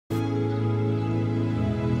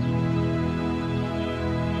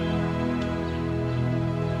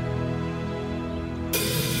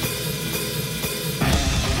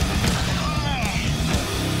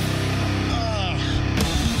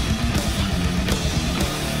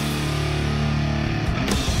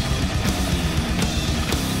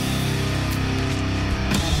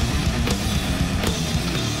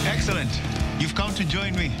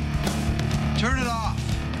join me. Turn it off.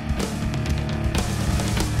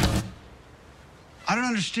 I don't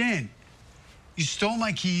understand. You stole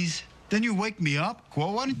my keys, then you wake me up.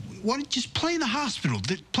 Well, why don't you just play in the hospital?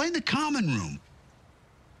 Play in the common room.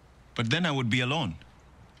 But then I would be alone.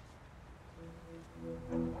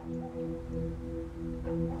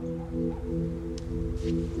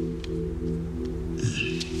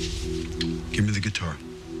 Give me the guitar.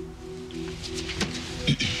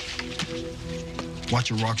 Watch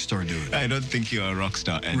a rock star do it. I don't think you're a rock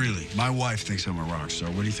star, Andy. Really? My wife thinks I'm a rock star.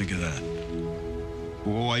 What do you think of that?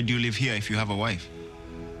 Well, why do you live here if you have a wife?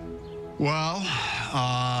 Well,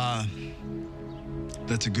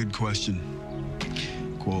 that's a good question,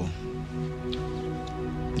 Quo.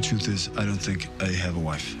 The truth is, I don't think I have a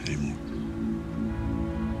wife anymore.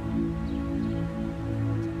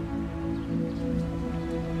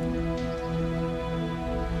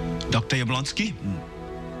 Dr. Yablonsky?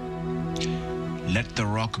 Let the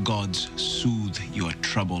rock gods soothe your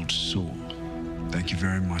troubled soul. Thank you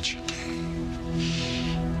very much.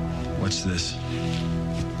 What's this?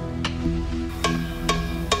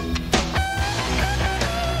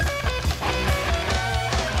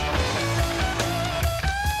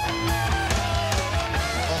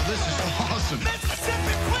 Oh, this is awesome.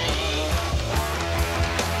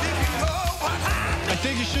 I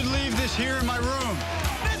think you should leave this here in my room.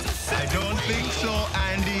 I don't think so,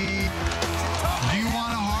 Andy. Do you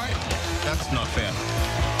want a heart? That's not fair.